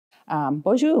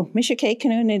Bonjour, Michike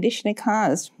Canoe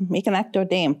Indigenous, Mikanakdo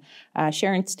Dame,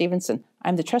 Sharon Stevenson.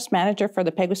 I'm the trust manager for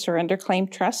the Peguis Surrender Claim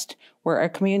Trust. We're a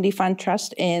community fund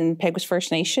trust in Peguis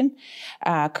First Nation.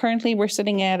 Currently, we're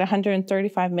sitting at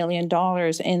 $135 million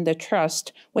in the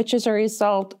trust, which is a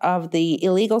result of the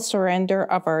illegal surrender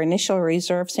of our initial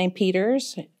reserve, St.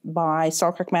 Peter's, by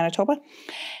Selkirk, Manitoba,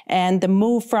 and the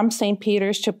move from St.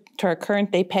 Peter's to our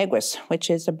current day Peguis,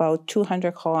 which is about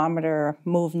 200-kilometer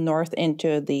move north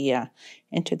into the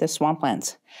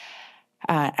swamplands.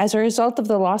 As a result of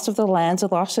the loss of the lands, the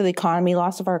loss of the economy,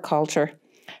 loss of our culture,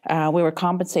 we were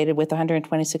compensated with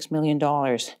 $126 million.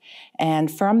 And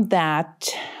from that,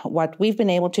 what we've been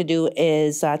able to do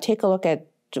is take a look at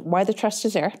why the trust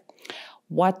is there.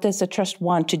 What does the trust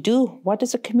want to do? What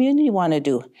does the community want to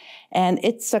do? And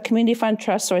it's a community fund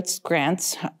trust, so it's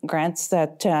grants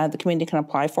that the community can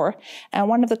apply for. And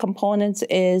one of the components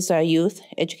is youth,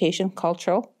 education,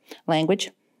 cultural,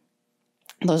 language.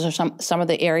 Those are some of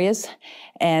the areas.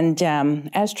 And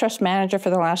as trust manager for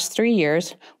the last 3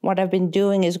 years, what I've been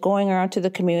doing is going around to the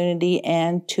community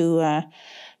and to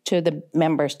the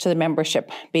members, to the membership,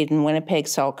 be it in Winnipeg,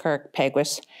 Selkirk,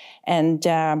 Peguis, and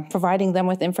providing them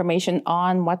with information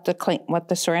on what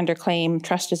the Surrender Claim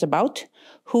Trust is about,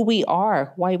 who we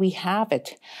are, why we have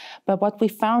it. But what we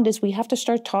found is we have to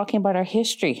start talking about our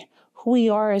history, who we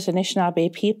are as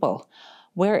Anishinaabe people.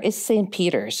 Where is St.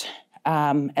 Peter's?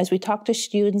 As we talk to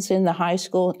students in the high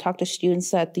school, talk to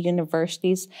students at the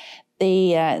universities,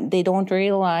 they don't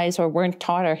realize or weren't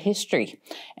taught our history,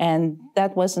 and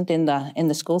that wasn't in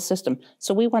the school system.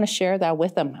 So we want to share that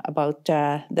with them about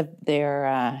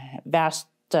their vast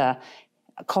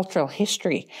cultural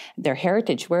history, their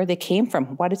heritage, where they came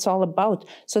from, what it's all about,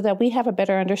 so that we have a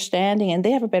better understanding and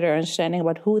they have a better understanding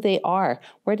about who they are,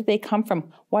 where did they come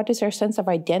from, what is their sense of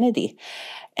identity.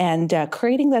 And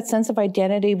creating that sense of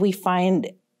identity, we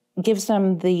find, gives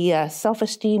them the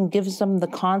self-esteem, gives them the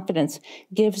confidence,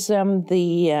 gives them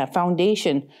the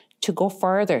foundation to go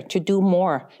farther, to do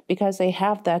more, because they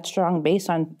have that strong base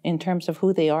in terms of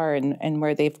who they are and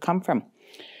where they've come from.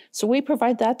 So we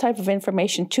provide that type of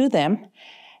information to them.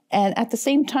 And at the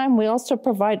same time, we also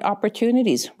provide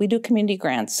opportunities. We do community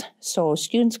grants. So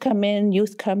students come in,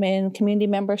 youth come in, community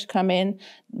members come in,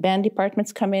 band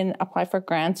departments come in, apply for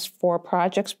grants for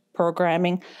projects,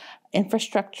 programming,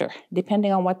 infrastructure,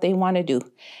 depending on what they want to do.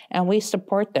 And we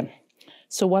support them.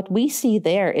 So what we see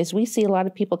there is we see a lot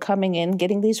of people coming in,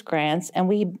 getting these grants, and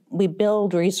we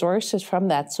build resources from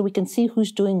that so we can see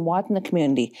who's doing what in the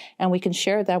community. And we can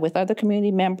share that with other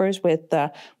community members, with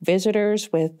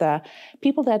visitors, with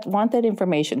people that want that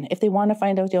information. If they want to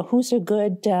find out, who's a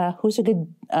good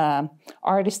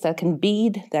artist that can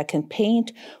bead, that can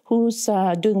paint, who's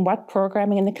doing what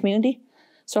programming in the community.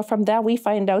 So from that, we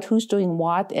find out who's doing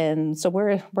what, and so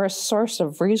we're a source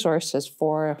of resources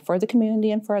for the community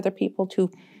and for other people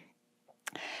too.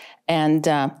 And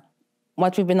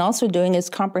what we've been also doing is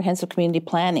comprehensive community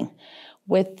planning.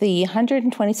 With the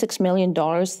 $126 million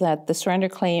that the surrender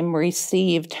claim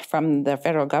received from the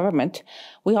federal government,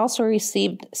 we also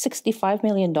received $65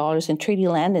 million in treaty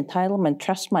land entitlement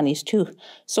trust monies too.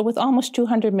 So with almost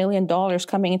 $200 million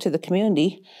coming into the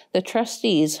community, the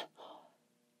trustees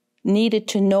needed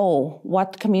to know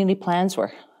what the community plans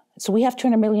were. So we have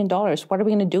 $200 million. What are we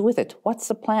going to do with it? What's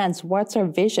the plans? What's our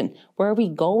vision? Where are we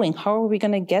going? How are we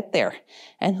going to get there?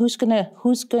 And who's going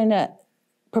to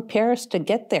prepare us to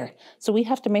get there? So we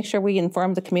have to make sure we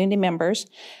inform the community members,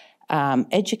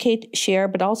 educate, share,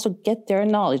 but also get their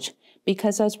knowledge.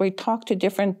 Because as we talk to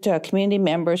different community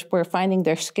members, we're finding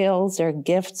their skills, their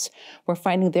gifts, we're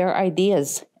finding their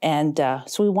ideas. And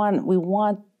so we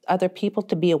want other people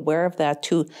to be aware of that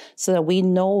too, so that we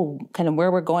know kind of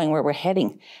where we're going, where we're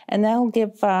heading, and that'll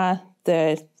give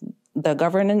the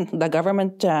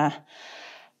government a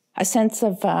sense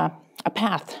of a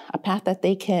path that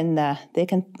they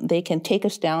can take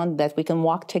us down, that we can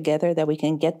walk together, that we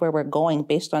can get where we're going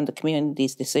based on the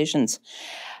community's decisions.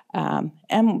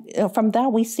 And from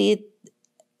that, we see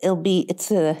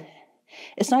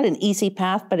it's not an easy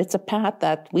path, but it's a path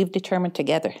that we've determined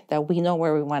together, that we know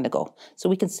where we want to go. So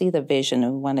we can see the vision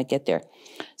and we want to get there.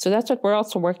 So that's what we're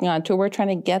also working on too. We're trying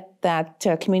to get that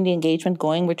community engagement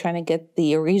going. We're trying to get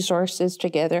the resources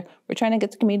together. We're trying to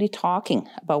get the community talking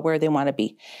about where they want to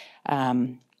be.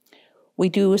 We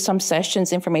do some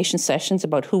sessions, information sessions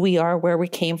about who we are, where we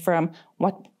came from,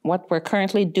 what we're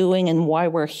currently doing and why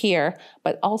we're here.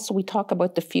 But also we talk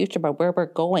about the future, about where we're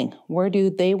going. Where do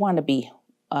they want to be?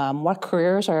 what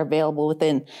careers are available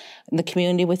within the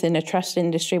community, within the trust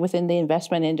industry, within the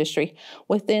investment industry,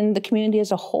 within the community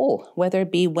as a whole, whether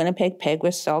it be Winnipeg,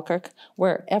 Peguis, Selkirk,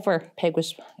 wherever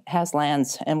Peguis has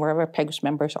lands and wherever Peguis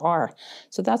members are.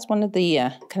 So that's one of the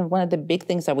one of the big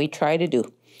things that we try to do.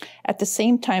 At the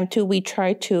same time, too, we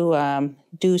try to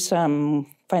do some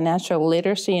financial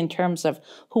literacy in terms of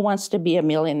who wants to be a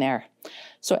millionaire.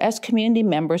 So as community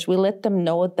members, we let them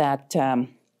know that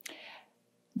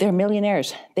they're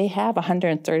millionaires. They have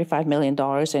 $135 million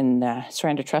in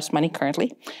surrender trust money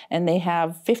currently, and they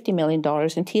have $50 million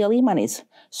in TLE monies.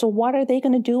 So what are they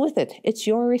going to do with it? It's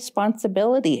your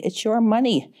responsibility. It's your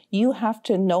money. You have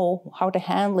to know how to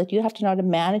handle it. You have to know how to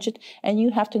manage it, and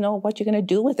you have to know what you're going to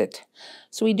do with it.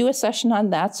 So we do a session on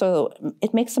that, so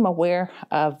it makes them aware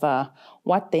of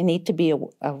what they need to be,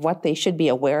 what they should be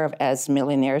aware of as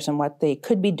millionaires and what they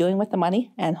could be doing with the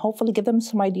money, and hopefully give them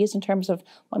some ideas in terms of,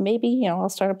 well, maybe, I'll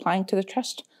start applying to the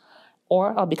trust,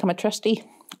 or I'll become a trustee,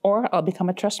 or I'll become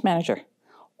a trust manager,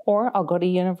 or I'll go to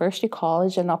university,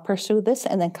 college, and I'll pursue this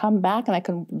and then come back and I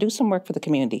can do some work for the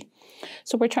community.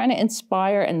 So we're trying to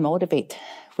inspire and motivate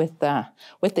with the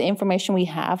information we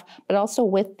have, but also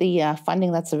with the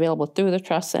funding that's available through the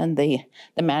trust and the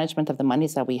management of the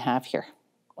monies that we have here.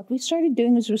 What we started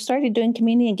doing is we started doing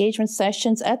community engagement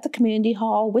sessions at the community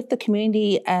hall with the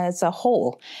community as a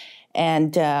whole.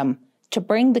 And to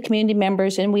bring the community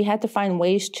members in, we had to find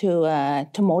ways to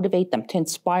motivate them, to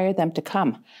inspire them to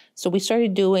come. So we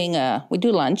started doing, we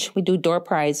do lunch, we do door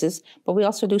prizes, but we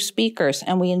also do speakers,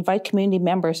 and we invite community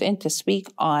members in to speak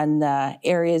on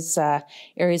areas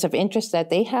of interest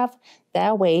that they have.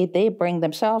 That way they bring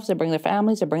themselves, they bring their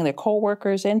families, they bring their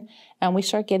co-workers in, and we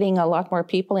start getting a lot more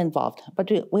people involved. But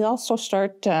we also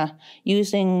start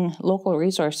using local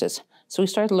resources. So we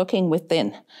started looking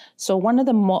within. So one of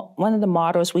the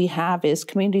mottos we have is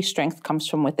community strength comes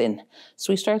from within.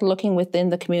 So we started looking within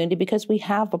the community because we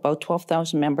have about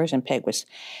 12,000 members in Peguis.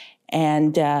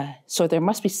 And so there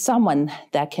must be someone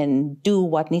that can do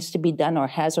what needs to be done or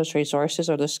has those resources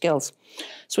or the skills.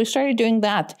 So we started doing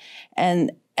that.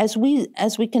 And as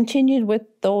we continued with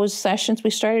those sessions,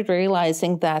 we started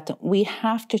realizing that we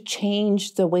have to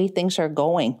change the way things are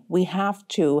going. We have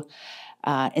to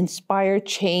inspire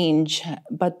change,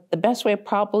 but the best way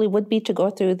probably would be to go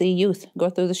through the youth, go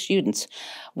through the students.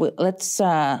 Let's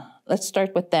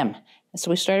start with them.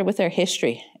 So we started with their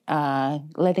history,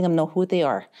 letting them know who they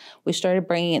are. We started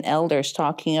bringing in elders,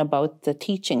 talking about the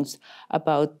teachings,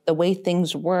 about the way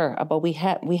things were, about we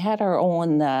had our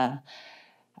own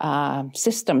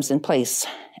systems in place.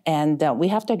 And we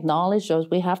have to acknowledge those,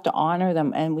 we have to honor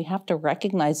them, and we have to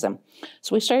recognize them.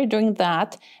 So we started doing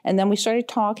that, and then we started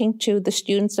talking to the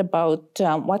students about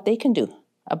what they can do,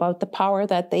 about the power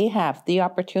that they have, the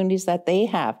opportunities that they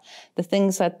have, the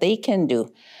things that they can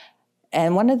do.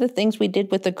 And one of the things we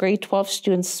did with the grade 12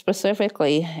 students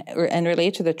specifically and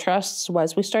related to the trusts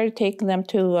was we started taking them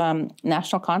to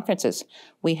national conferences.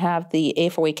 We have the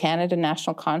A4A Canada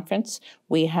National Conference.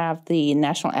 We have the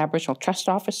National Aboriginal Trust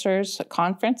Officers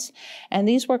Conference. And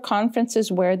these were conferences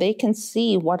where they can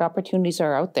see what opportunities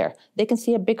are out there. They can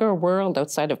see a bigger world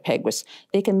outside of Peguis.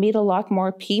 They can meet a lot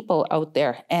more people out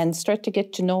there and start to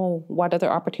get to know what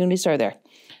other opportunities are there.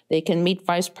 They can meet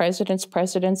vice presidents,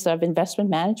 presidents of investment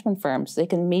management firms. They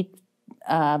can meet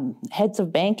heads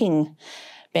of banking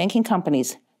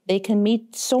companies. They can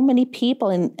meet so many people,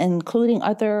 including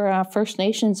other First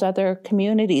Nations, other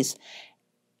communities,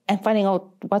 and finding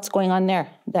out what's going on there,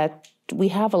 that we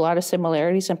have a lot of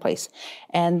similarities in place,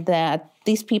 and that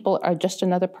these people are just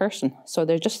another person. So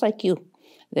they're just like you.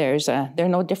 They're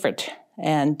no different.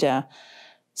 And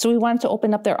so we wanted to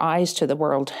open up their eyes to the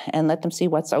world and let them see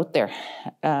what's out there.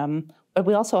 But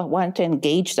we also wanted to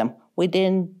engage them. We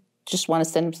didn't just want to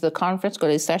send them to the conference, go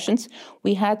to these sessions.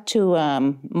 We had to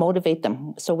motivate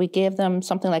them. So we gave them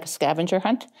something like a scavenger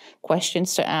hunt,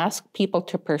 questions to ask, people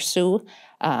to pursue,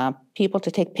 people to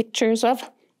take pictures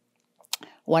of.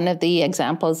 One of the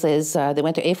examples is they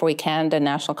went to A4A Canada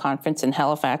National Conference in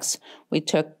Halifax. We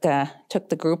took the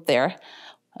group there.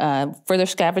 For their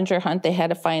scavenger hunt, they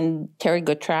had to find Terry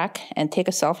Goodtrack and take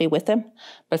a selfie with him.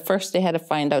 But first they had to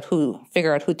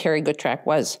figure out who Terry Goodtrack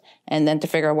was, and then to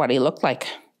figure out what he looked like.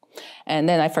 And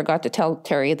then I forgot to tell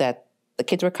Terry that the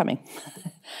kids were coming.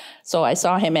 So I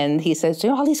saw him and he says,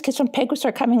 all these kids from Peguis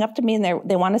are coming up to me and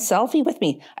they want a selfie with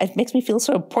me. It makes me feel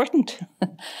so important.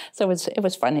 So it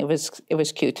was fun. It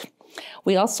was cute.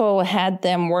 We also had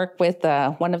them work with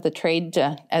one of the trade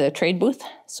at a trade booth.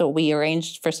 So we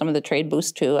arranged for some of the trade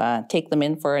booths to take them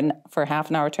in for half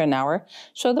an hour to an hour,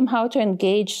 show them how to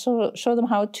engage, show them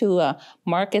how to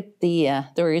market the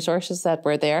resources that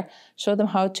were there, show them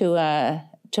how to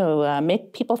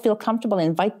make people feel comfortable,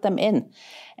 invite them in.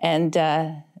 And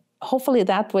hopefully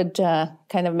that would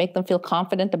kind of make them feel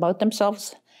confident about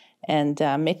themselves and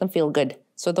make them feel good.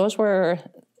 So those were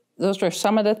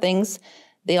some of the things.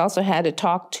 They also had to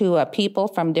talk to people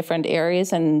from different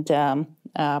areas and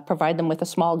provide them with a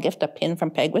small gift, a pin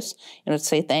from Peguis, to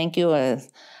say thank you.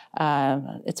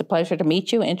 It's a pleasure to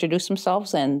meet you, introduce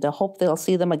themselves, and hope they'll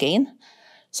see them again.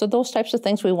 So those types of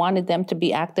things we wanted them to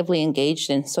be actively engaged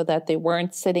in, so that they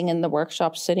weren't sitting in the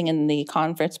workshop, sitting in the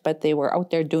conference, but they were out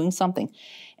there doing something,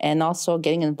 and also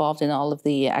getting involved in all of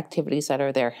the activities that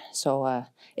are there. So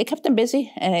it kept them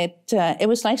busy, and it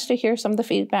was nice to hear some of the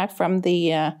feedback from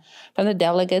the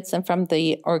delegates and from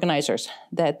the organizers,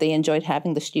 that they enjoyed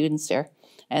having the students there,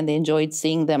 and they enjoyed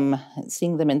seeing them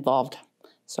involved.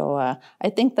 So I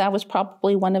think that was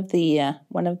probably one of the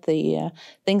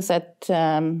things that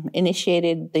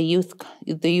initiated the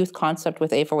youth concept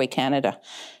with A4A Canada,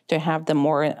 to have them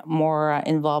more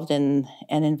involved in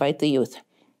and invite the youth.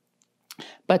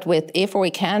 But with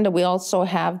A4A Canada, we also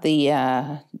have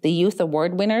the youth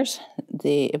award winners.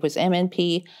 It was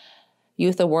MNP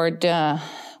Youth Award.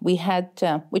 We try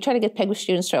to get Peguis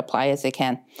students to apply as they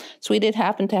can. So we did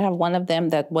happen to have one of them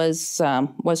that was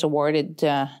awarded.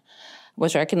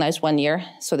 Was recognized one year.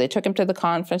 So they took him to the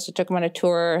conference, they took him on a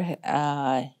tour.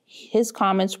 His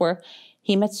comments were,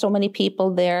 he met so many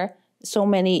people there, so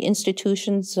many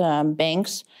institutions,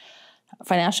 banks,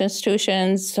 financial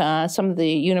institutions, some of the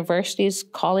universities,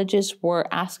 colleges were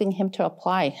asking him to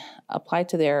apply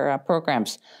to their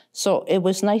programs. So it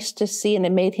was nice to see, and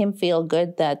it made him feel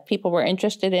good that people were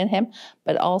interested in him,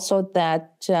 but also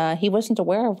that he wasn't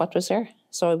aware of what was there.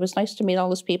 So it was nice to meet all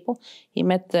those people. He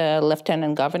met the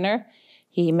Lieutenant Governor.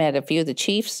 He met a few of the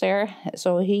chiefs there,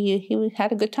 so he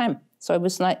had a good time. So it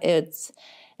was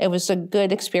a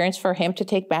good experience for him to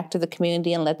take back to the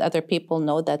community and let other people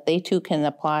know that they too can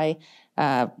apply,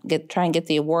 try and get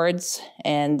the awards,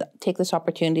 and take this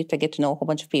opportunity to get to know a whole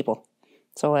bunch of people.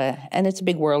 So and it's a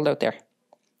big world out there.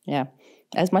 Yeah,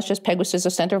 as much as Peguis is the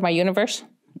center of my universe,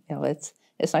 it's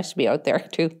nice to be out there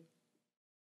too.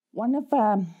 One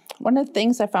of the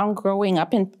things I found growing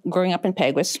up in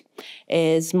Peguis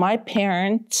is my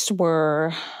parents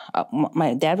were,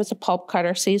 my dad was a pulp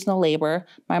cutter, seasonal laborer.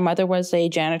 My mother was a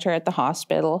janitor at the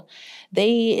hospital.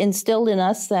 They instilled in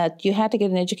us that you had to get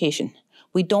an education.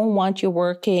 We don't want you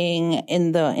working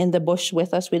in the bush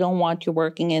with us. We don't want you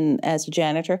working as a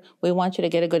janitor. We want you to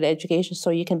get a good education so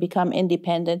you can become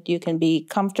independent, you can be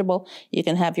comfortable, you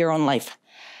can have your own life.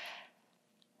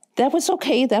 That was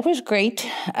okay, that was great.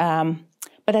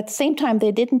 But at the same time,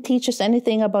 they didn't teach us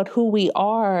anything about who we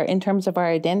are in terms of our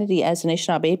identity as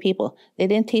Anishinaabe people. They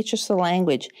didn't teach us the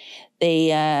language.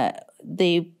 We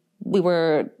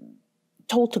were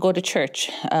told to go to church,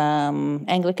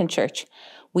 Anglican church.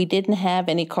 We didn't have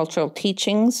any cultural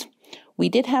teachings. We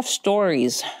did have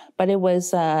stories, but it was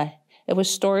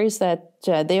stories that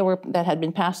had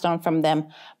been passed on from them,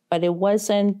 but it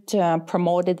wasn't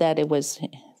promoted that it was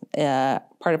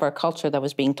part of our culture that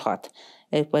was being taught.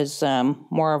 It was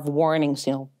more of warnings,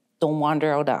 don't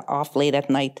wander out off late at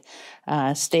night,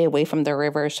 stay away from the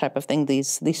rivers, type of thing.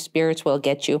 These spirits will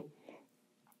get you.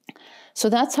 So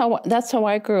that's how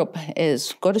I grew up,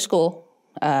 is go to school.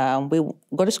 We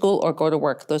go to school or go to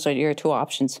work. Those are your two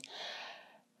options.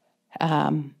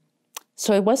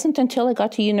 So it wasn't until I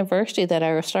got to university that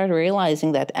I started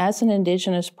realizing that as an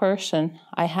Indigenous person,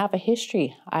 I have a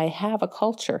history, I have a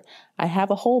culture, I have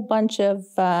a whole bunch of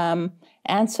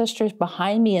ancestors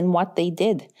behind me and what they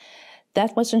did.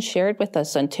 That wasn't shared with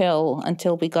us until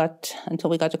we got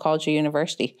to college or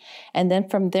university. And then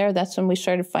from there, that's when we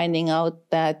started finding out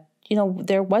that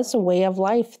there was a way of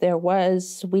life.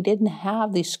 We didn't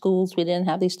have these schools, we didn't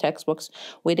have these textbooks,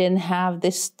 we didn't have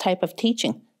this type of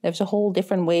teaching. There's a whole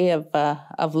different way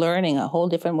of learning, a whole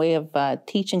different way of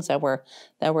teachings that were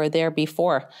there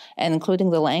before, and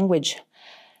including the language.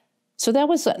 So that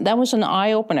was an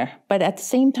eye opener. But at the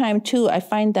same time too, I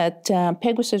find that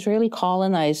Peguis is really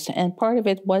colonized, and part of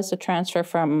it was the transfer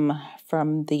from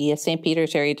the St.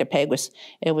 Peter's area to Peguis.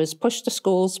 It was push the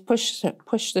schools, push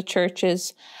the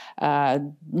churches.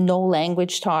 No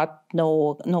language taught,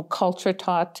 no culture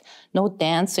taught, no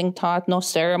dancing taught, no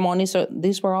ceremonies. So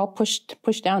these were all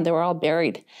pushed down. They were all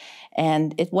buried.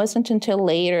 And it wasn't until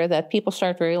later that people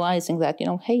started realizing that,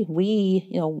 hey,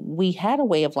 we had a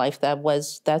way of life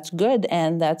that's good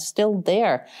and that's still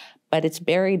there, but it's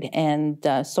buried. And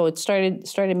so it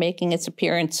started making its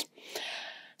appearance.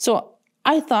 So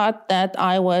I thought that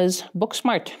I was book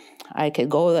smart. I could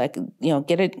go,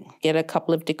 get a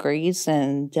couple of degrees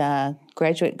and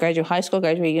graduate high school,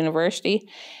 graduate university.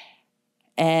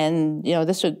 And,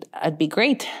 I'd be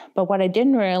great. But what I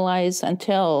didn't realize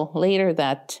until later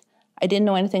that I didn't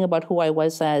know anything about who I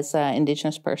was as an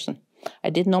Indigenous person. I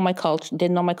didn't know my culture,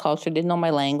 didn't know my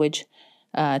language.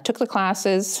 Took the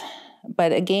classes,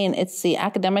 but again, it's the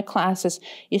academic classes.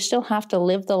 You still have to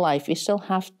live the life. You still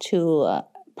have to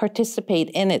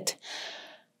participate in it.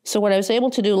 So what I was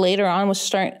able to do later on was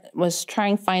try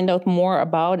and find out more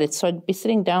about it. So I'd be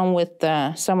sitting down with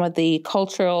some of the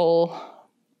cultural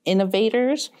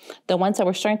innovators, the ones that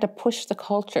were starting to push the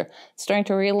culture, starting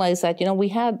to realize that we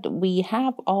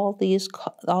have all these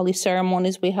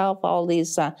ceremonies, we have all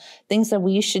these things that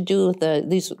we used to do,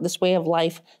 this way of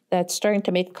life that's starting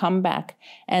to make a comeback.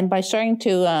 And by starting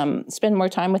to spend more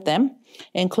time with them,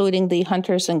 including the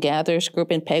hunters and gatherers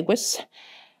group in Peguis,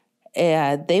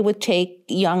 they would take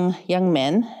young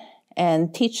men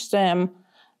and teach them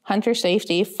hunter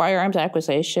safety, firearms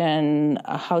acquisition,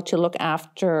 how to look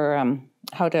after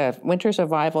winter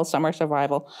survival, summer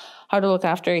survival, how to look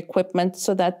after equipment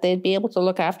so that they'd be able to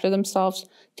look after themselves,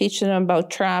 teach them about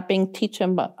trapping, teach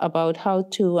them about how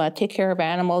to take care of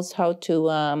animals, how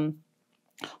to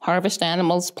harvest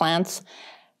animals, plants.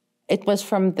 It was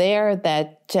from there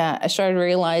that I started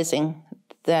realizing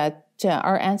that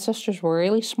our ancestors were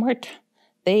really smart.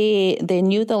 They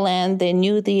knew the land, they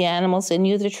knew the animals, they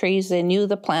knew the trees, they knew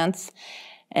the plants,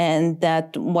 and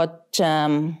that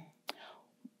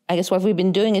I guess what we've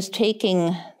been doing is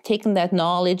taking that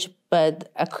knowledge,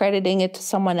 but accrediting it to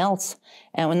someone else,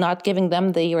 and we're not giving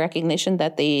them the recognition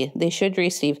that they should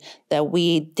receive. That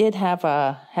we did have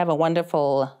a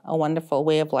wonderful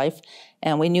way of life,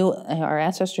 and we knew our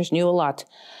ancestors knew a lot.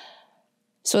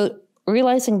 So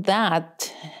realizing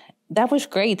that was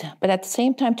great, but at the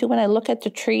same time too, when I look at the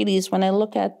treaties, when I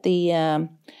look at the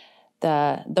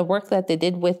work that they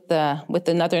did with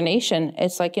another nation,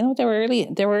 it's like, they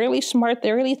were really smart.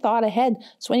 They really thought ahead.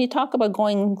 So when you talk about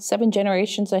going 7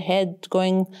 generations ahead,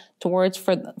 going towards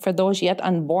for those yet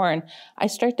unborn, I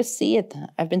start to see it.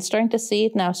 I've been starting to see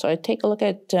it now. So I take a look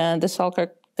at the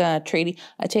Selkirk Treaty.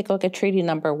 I take a look at Treaty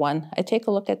Number 1. I take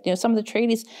a look at some of the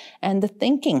treaties and the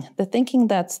thinking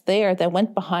that's there that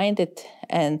went behind it,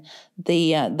 and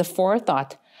the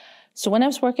forethought. So when I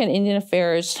was working in Indian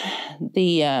Affairs,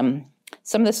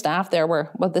 some of the staff there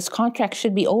were, well, this contract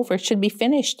should be over, it should be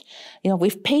finished.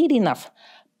 We've paid enough.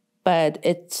 But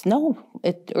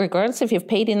regardless if you've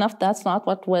paid enough, that's not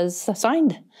what was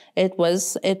signed. It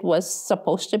was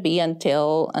supposed to be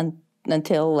until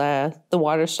the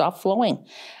water stopped flowing.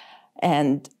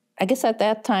 And I guess at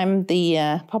that time,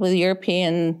 probably the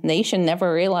European nation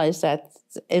never realized that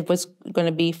it was going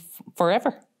to be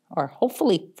forever, or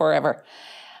hopefully forever.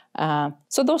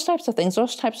 So those types of things,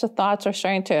 those types of thoughts are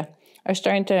starting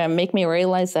to make me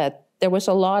realize that there was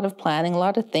a lot of planning, a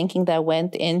lot of thinking that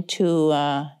went into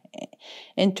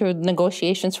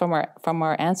negotiations from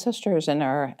our ancestors and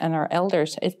our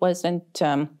elders. It wasn't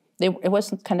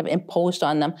kind of imposed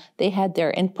on them. They had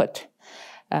their input.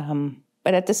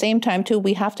 But at the same time too,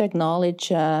 we have to acknowledge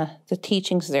the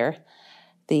teachings there,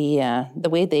 the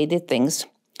way they did things.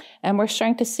 And we're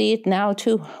starting to see it now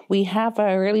too. We have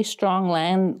a really strong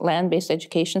land-based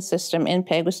education system in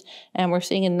Peguis, and we're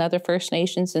seeing in other First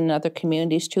Nations and other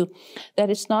communities too,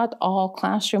 that it's not all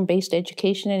classroom-based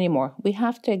education anymore. We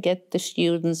have to get the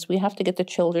students, we have to get the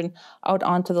children out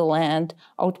onto the land,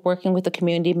 out working with the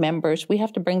community members. We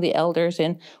have to bring the elders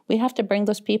in. We have to bring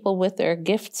those people with their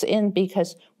gifts in,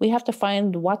 because we have to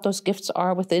find what those gifts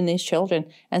are within these children,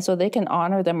 and so they can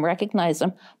honor them, recognize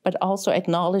them, but also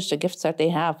acknowledge the gifts that they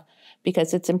have.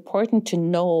 Because it's important to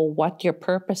know what your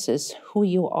purpose is, who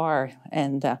you are,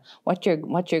 and what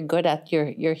you're good at.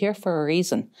 You're here for a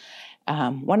reason.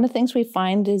 One of the things we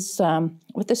find is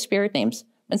with the spirit names.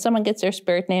 When someone gets their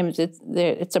spirit names,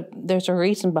 there's a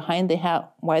reason behind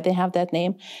why they have that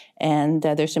name, and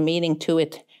there's a meaning to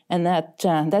it, and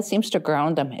that seems to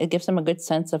ground them. It gives them a good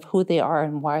sense of who they are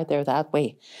and why they're that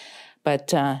way.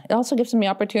 But it also gives them the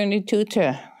opportunity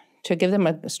to give them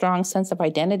a strong sense of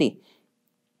identity.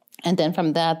 And then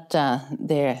from that,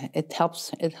 it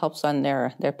helps on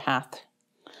their path.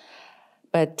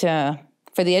 But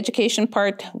for the education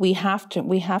part, we have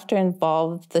to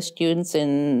involve the students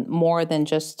in more than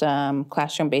just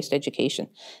classroom-based education.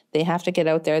 They have to get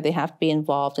out there, they have to be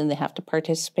involved, and they have to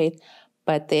participate.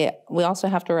 But we also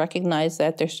have to recognize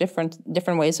that there's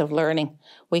different ways of learning.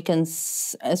 We can,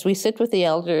 as we sit with the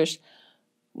elders,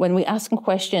 when we ask them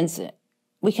questions,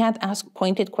 we can't ask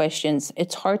pointed questions.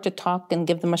 It's hard to talk and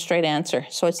give them a straight answer.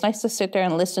 So it's nice to sit there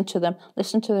and listen to them,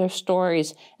 listen to their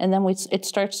stories, and then it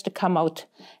starts to come out,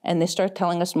 and they start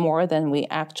telling us more than we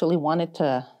actually wanted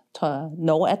to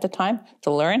know at the time,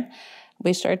 to learn.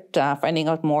 we start finding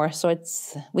out more. So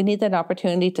we need that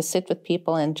opportunity to sit with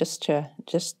people and just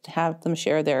have them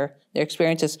share their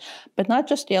experiences, but not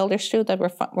just the elders too. That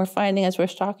we're finding as we're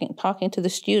talking to the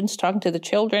students, talking to the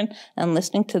children, and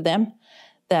listening to them,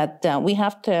 that we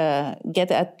have to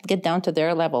get down to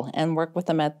their level and work with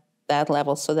them at that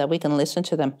level so that we can listen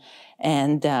to them.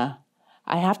 And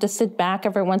I have to sit back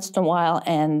every once in a while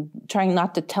and trying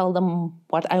not to tell them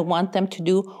what I want them to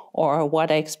do or what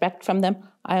I expect from them.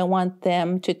 I want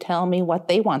them to tell me what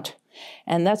they want.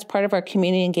 And that's part of our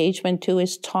community engagement too,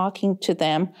 is talking to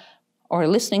them or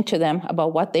listening to them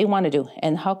about what they want to do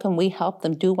and how can we help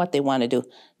them do what they want to do,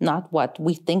 not what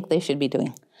we think they should be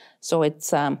doing. So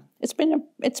it's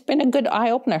been a good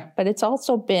eye-opener, but it's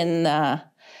also been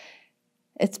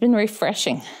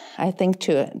refreshing, I think,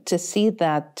 to see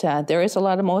that there is a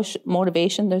lot of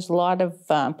motivation. There's a lot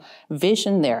of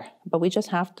vision there, but we just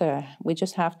have to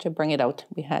bring it out.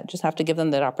 Just have to give them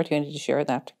that opportunity to share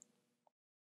that.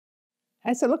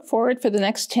 As I look forward for the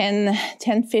next 10,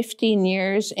 15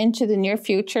 years into the near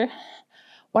future,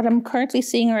 what I'm currently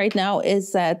seeing right now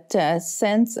is that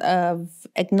sense of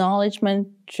acknowledgement,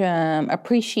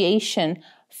 appreciation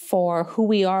for who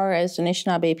we are as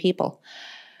Anishinaabe people.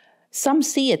 Some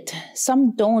see it,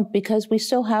 some don't, because we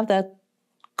still have that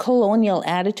colonial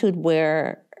attitude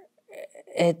where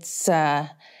it's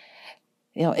not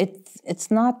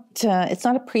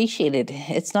appreciated,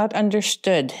 it's not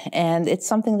understood, and it's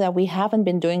something that we haven't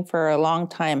been doing for a long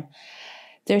time.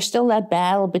 There's still that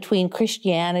battle between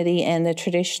Christianity and the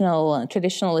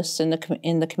traditionalists in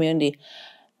the community.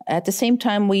 At the same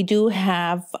time, we do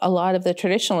have a lot of the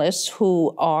traditionalists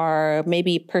who are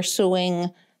maybe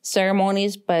pursuing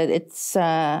ceremonies, but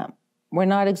we're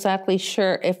not exactly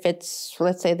sure if it's,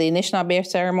 let's say, the Anishinaabe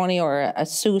ceremony or a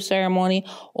Sioux ceremony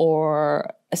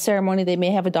or a ceremony they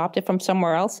may have adopted from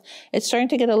somewhere else. It's starting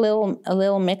to get a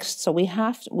little mixed. So we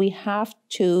have to,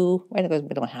 well,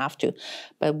 we don't have to,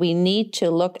 but we need to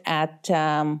look at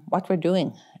what we're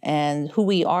doing and who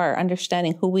we are,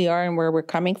 understanding who we are and where we're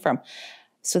coming from,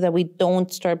 so that we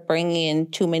don't start bringing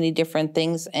in too many different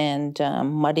things and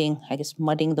muddying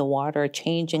the water,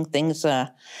 changing things.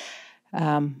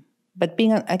 But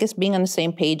being on the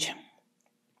same page.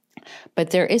 But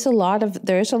there is a lot of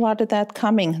that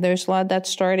coming. There's a lot of that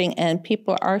starting, and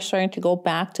people are starting to go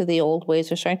back to the old ways.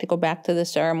 They're starting to go back to the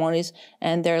ceremonies,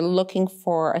 and they're looking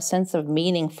for a sense of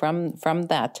meaning from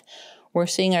that. We're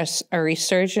seeing a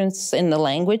resurgence in the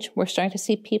language. We're starting to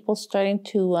see people starting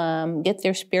to get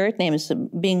their spirit names,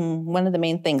 being one of the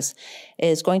main things,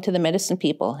 is going to the medicine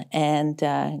people and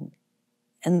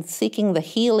seeking the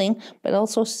healing, but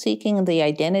also seeking the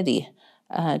identity,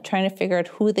 trying to figure out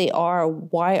who they are,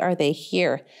 why are they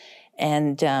here,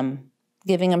 and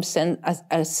giving them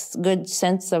a good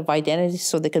sense of identity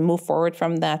so they can move forward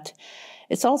from that.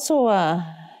 It's also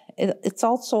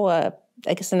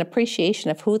I guess, an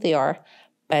appreciation of who they are.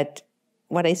 But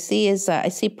what I see is, I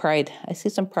see pride. I see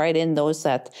some pride in those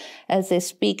that, as they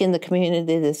speak in the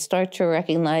community, they start to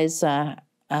recognize, they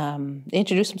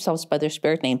introduce themselves by their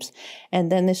spirit names,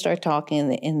 and then they start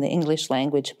talking in the English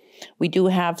language. We do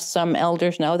have some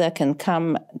elders now that can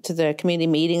come to the community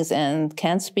meetings and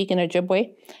can speak in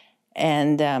Ojibwe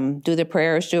and do their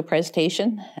prayers, do a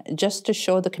presentation, just to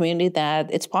show the community that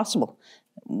it's possible.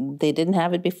 They didn't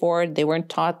have it before, they weren't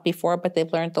taught before, but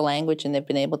they've learned the language and they've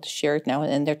been able to share it now,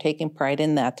 and they're taking pride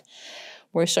in that.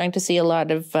 We're starting to see a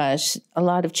lot of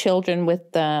children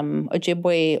with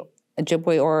Ojibwe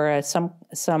or some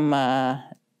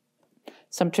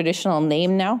traditional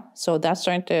name now. So that's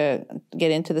starting to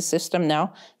get into the system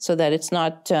now, so that it's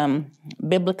not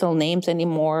biblical names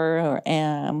anymore.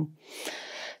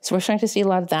 So we're starting to see a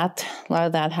lot of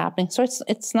that happening. So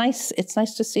it's nice. It's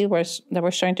nice to see that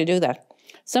we're starting to do that.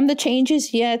 Some of the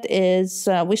changes yet is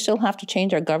we still have to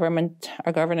change our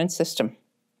governance system.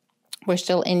 We're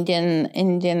still Indian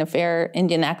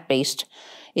Act based.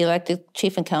 Elected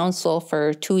chief and council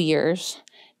for 2 years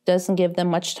doesn't give them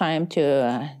much time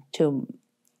to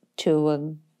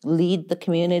lead the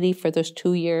community for those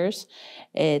 2 years.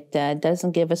 It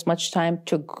doesn't give us much time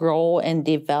to grow and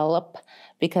develop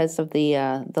because of the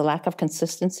lack of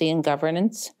consistency in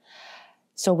governance.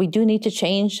 So we do need to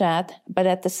change that, but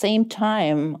at the same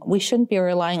time, we shouldn't be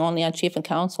relying only on chief and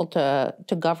council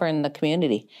to govern the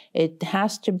community. It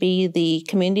has to be the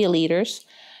community leaders.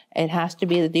 It has to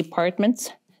be the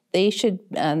departments. They should,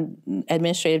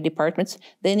 administrative departments,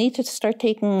 they need to start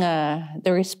taking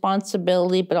the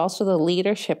responsibility, but also the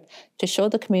leadership to show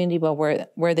the community about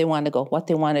where they want to go, what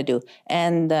they want to do.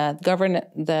 And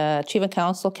the chief and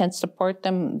council can support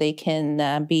them. They can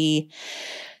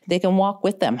walk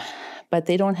with them, but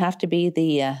they don't have to be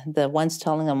the ones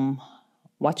telling them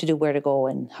what to do, where to go,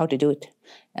 and how to do it.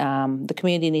 The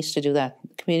community needs to do that.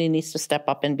 The community needs to step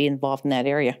up and be involved in that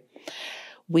area.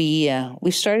 We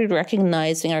started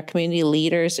recognizing our community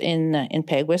leaders in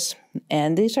Peguis,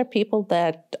 and these are people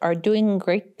that are doing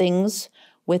great things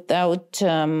without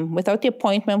the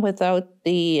appointment,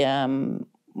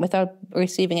 without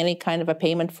receiving any kind of a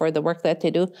payment for the work that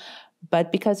they do,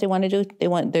 but because they want to do it.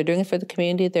 They're doing it for the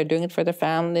community. They're doing it for their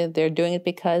family. They're doing it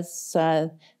because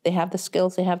they have the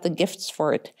skills. They have the gifts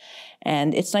for it,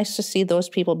 and it's nice to see those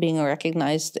people being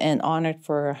recognized and honored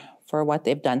for what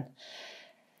they've done.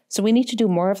 So we need to do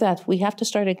more of that. We have to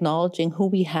start acknowledging who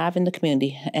we have in the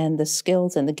community and the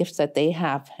skills and the gifts that they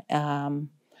have.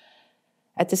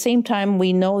 At the same time,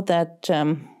 we know that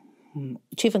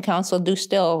Chief and Council do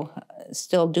still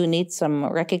do need some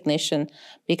recognition,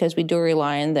 because we do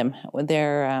rely on them.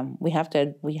 We have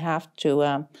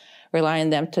to rely on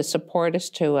them to support us,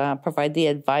 to provide the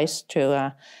advice,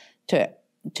 to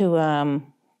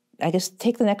I guess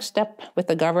take the next step with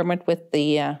the government,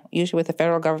 usually with the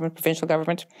federal government, provincial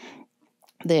government.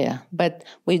 But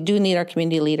we do need our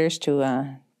community leaders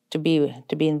to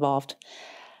be involved.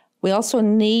 We also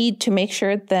need to make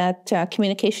sure that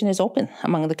communication is open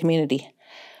among the community.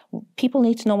 People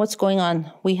need to know what's going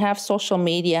on. We have social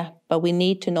media, but we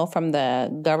need to know from the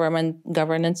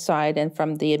governance side and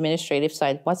from the administrative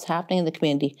side what's happening in the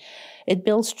community. It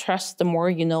builds trust the more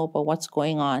you know about what's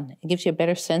going on. It gives you a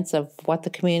better sense of what the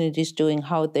community is doing,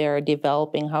 how they're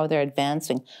developing, how they're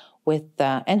advancing,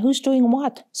 and who's doing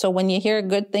what. So when you hear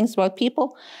good things about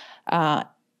people,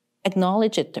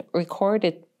 acknowledge it, record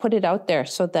it, put it out there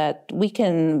so that we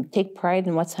can take pride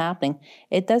in what's happening.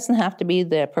 It doesn't have to be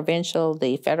the provincial,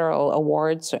 the federal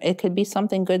awards. It could be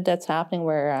something good that's happening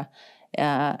where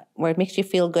it makes you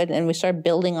feel good, and we start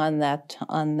building on that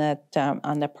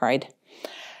pride.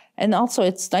 And also,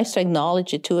 it's nice to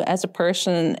acknowledge it too as a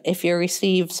person. If you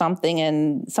receive something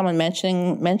and someone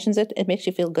mentions it, it makes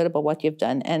you feel good about what you've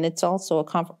done, and it's also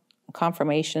a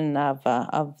confirmation of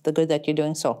the good that you're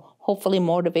doing. So hopefully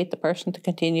motivate the person to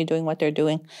continue doing what they're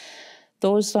doing.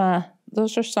 Those are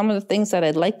some of the things that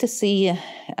I'd like to see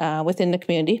within the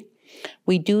community.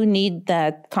 We do need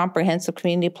that comprehensive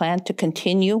community plan to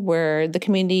continue, where the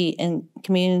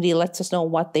community lets us know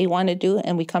what they want to do,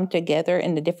 and we come together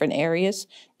in the different areas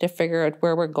to figure out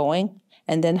where we're going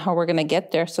and then how we're going to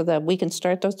get there, so that we can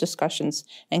start those discussions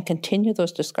and continue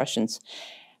those discussions,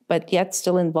 but yet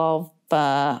still involve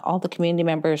all the community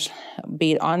members,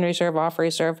 be it on reserve, off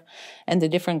reserve, and the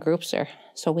different groups there.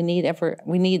 So we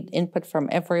need input from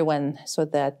everyone so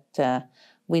that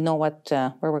we know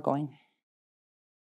where we're going.